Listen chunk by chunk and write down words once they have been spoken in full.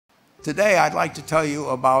Today, I'd like to tell you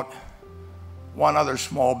about one other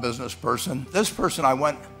small business person. This person, I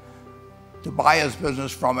went to buy his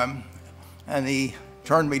business from him, and he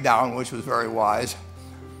turned me down, which was very wise.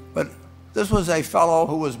 But this was a fellow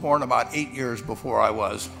who was born about 8 years before I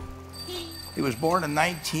was. He was born in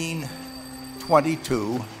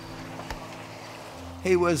 1922.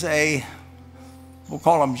 He was we'll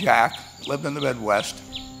call him Jack, lived in the Midwest.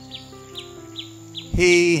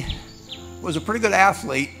 He was a pretty good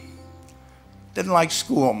athlete, didn't like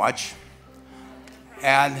school much.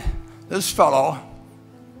 And this fellow,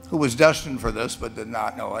 who was destined for this but did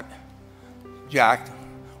not know it, Jack,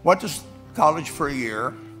 went to college for a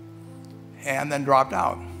year and then dropped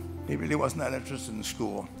out. He really wasn't that interested in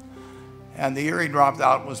school. And the year he dropped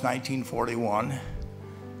out was 1941.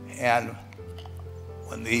 And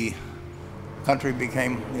when the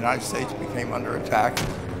United States became under attack,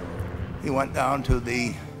 he went down to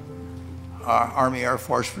the Army Air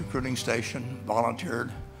Force recruiting station,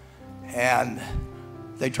 volunteered, and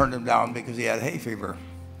they turned him down because he had hay fever.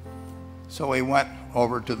 So he went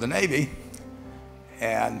over to the Navy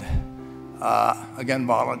and again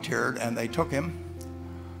volunteered, and they took him.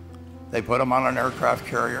 They put him on an aircraft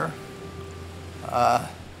carrier.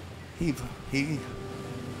 He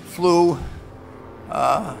flew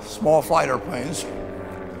small fighter planes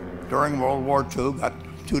during World War II, got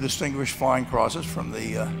 2 distinguished flying crosses from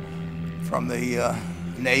the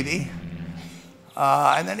Navy,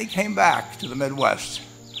 and then he came back to the Midwest.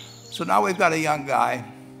 So now we've got a young guy.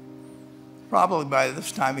 Probably by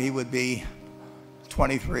this time he would be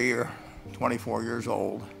 23 or 24 years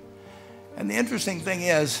old. And the interesting thing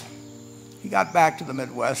is, he got back to the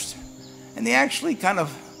Midwest, and he actually kind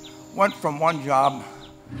of went from one job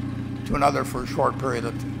to another for a short period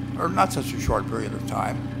of, or not such a short period of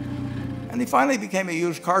time. And he finally became a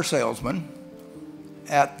used car salesman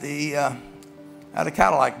at a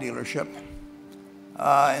Cadillac dealership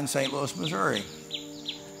in St. Louis, Missouri.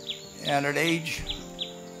 And at age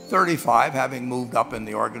 35, having moved up in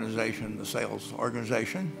the organization, the sales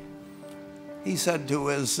organization, he said to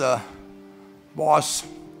his boss,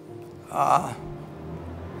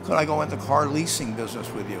 could I go into car leasing business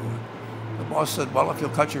with you? The boss said, well, if you'll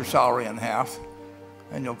cut your salary in half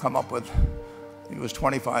and you'll come up with, I think it was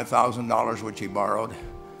 $25,000, which he borrowed,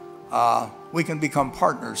 we can become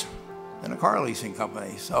partners in a car leasing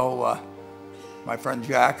company. So my friend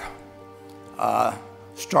Jack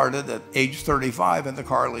started at age 35 in the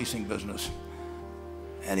car leasing business.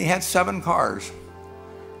 And he had 7 cars.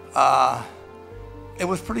 It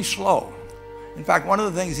was pretty slow. In fact, one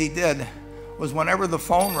of the things he did was whenever the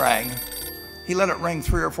phone rang, he let it ring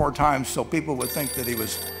 3 or 4 times so people would think that he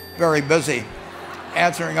was very busy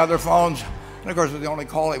answering other phones. And of course, it was the only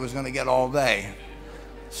call he was going to get all day.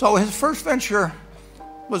 So his first venture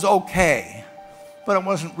was okay, but it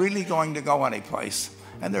wasn't really going to go anyplace.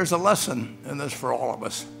 And there's a lesson in this for all of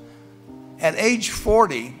us. At age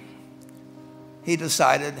 40, he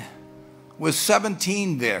decided, with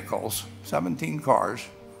 17 vehicles, 17 cars,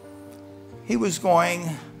 he was going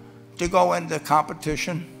to go into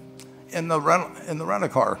competition in the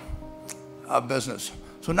rent-a-car business.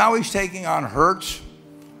 So now he's taking on Hertz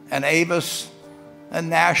and Avis and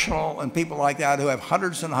National and people like that who have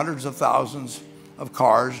hundreds and hundreds of thousands of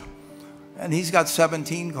cars. And he's got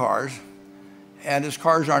 17 cars. And his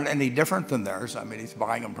cars aren't any different than theirs. I mean, he's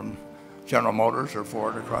buying them from General Motors or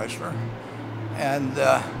Ford or Chrysler. And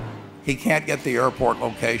he can't get the airport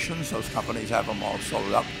locations. Those companies have them all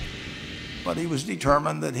sold up. But he was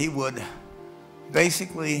determined that he would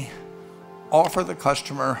basically offer the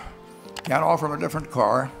customer, can't offer him a different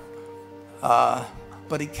car,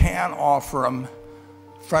 but he can offer them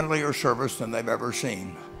friendlier service than they've ever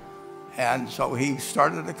seen. And so he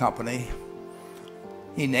started a company.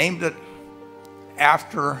 He named it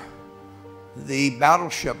after the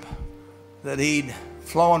battleship that he'd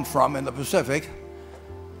flown from in the Pacific,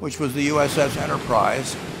 which was the USS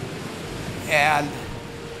Enterprise. And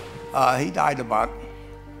he died about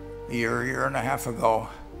a year and a half ago.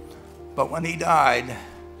 But when he died,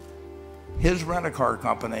 his rent-a-car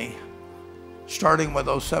company, starting with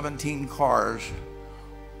those 17 cars,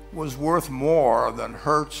 was worth more than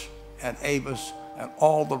Hertz and Avis and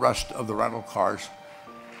all the rest of the rental cars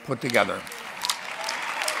put together.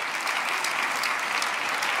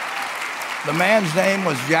 The man's name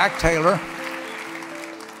was Jack Taylor,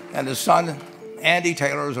 and his son, Andy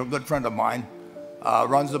Taylor, is a good friend of mine,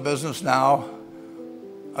 runs the business now.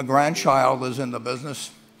 A grandchild is in the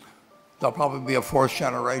business. There'll probably be a 4th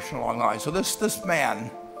generation along the line. So this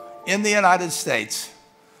man, in the United States,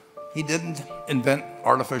 he didn't invent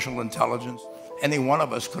artificial intelligence. Any one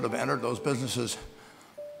of us could have entered those businesses.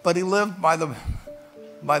 But he lived by the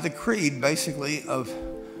by the creed, basically, of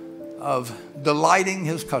delighting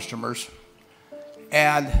his customers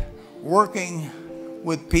and working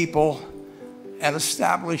with people and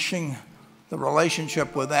establishing the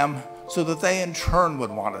relationship with them so that they in turn would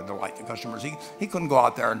want to delight the customers. He couldn't go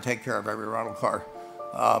out there and take care of every rental car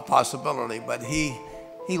possibility, but he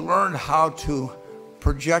learned how to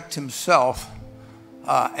project himself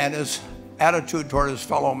and his attitude toward his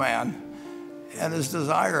fellow man and his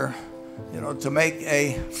desire, to make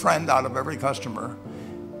a friend out of every customer.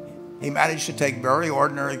 He managed to take very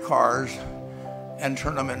ordinary cars and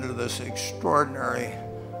turn them into this extraordinary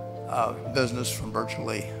business from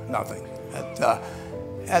virtually nothing.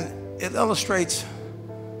 And it illustrates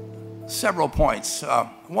several points.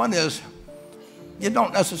 One is, you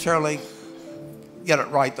don't necessarily get it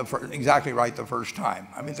right exactly right the first time.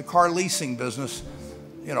 I mean, the car leasing business,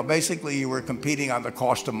 basically you were competing on the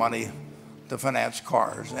cost of money to finance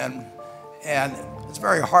cars. And it's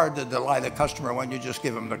very hard to delight a customer when you just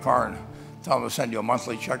give them the car and tell them to send you a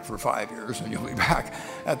monthly check for 5 years and you'll be back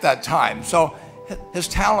at that time. So his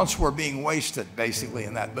talents were being wasted basically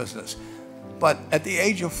in that business. But at the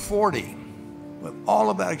age of 40, with all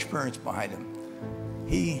of that experience behind him,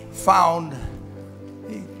 he found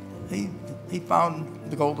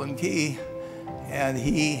the golden key, and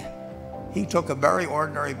he took a very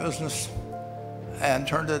ordinary business and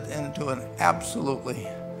turned it into an absolutely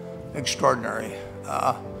extraordinary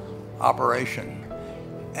operation.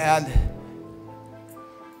 And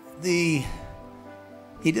he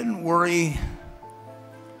didn't worry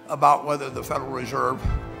about whether the Federal Reserve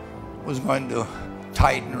was going to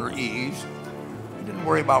tighten or ease. He didn't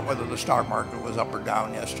worry about whether the stock market was up or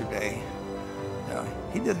down yesterday.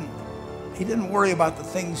 He didn't worry about the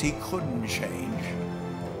things he couldn't change,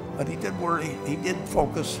 but he did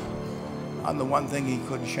focus on the one thing he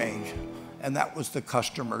could change, and that was the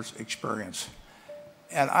customer's experience.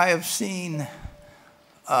 And I have seen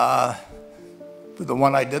the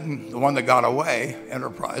one that got away,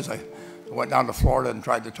 Enterprise. I went down to Florida and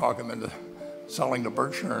tried to talk him into selling to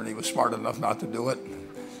Berkshire, and he was smart enough not to do it.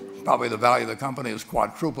 Probably the value of the company has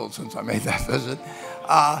quadrupled since I made that visit.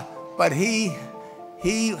 But he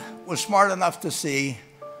was smart enough to see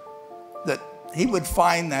that he would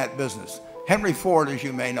find that business. Henry Ford, as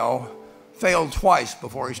you may know, failed twice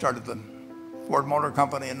before he started the Ford Motor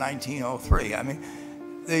Company in 1903. I mean,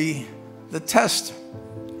 the test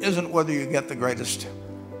isn't whether you get the greatest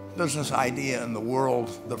business idea in the world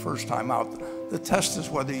the first time out. The test is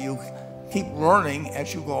whether you keep learning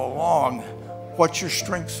as you go along what your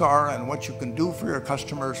strengths are and what you can do for your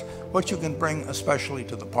customers, what you can bring especially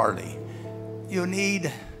to the party. You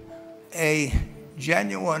need a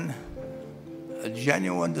genuine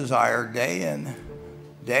desire day in,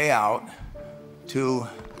 day out to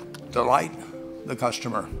delight the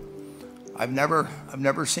customer. I've never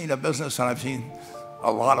seen a business, and I've seen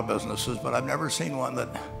a lot of businesses, but I've never seen one that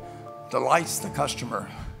delights the customer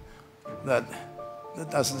that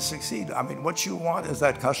doesn't succeed. I mean, what you want is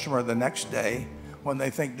that customer the next day when they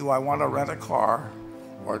think, do I want to rent a car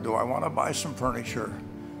or do I want to buy some furniture?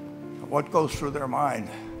 What goes through their mind?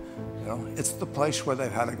 It's the place where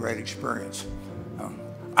they've had a great experience.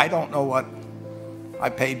 I don't know what I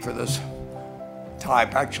paid for this tie.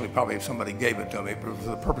 Actually, probably if somebody gave it to me, but for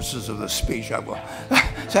the purposes of this speech, I will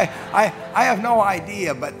say I have no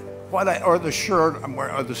idea. But or the shirt I'm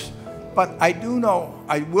wearing, or this, but I do know.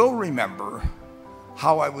 I will remember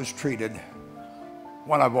how I was treated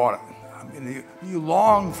when I bought it. I mean, you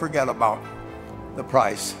long forget about the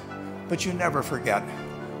price, but you never forget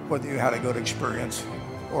whether you had a good experience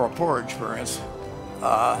or a poor experience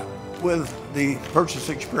with the purchase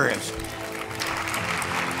experience.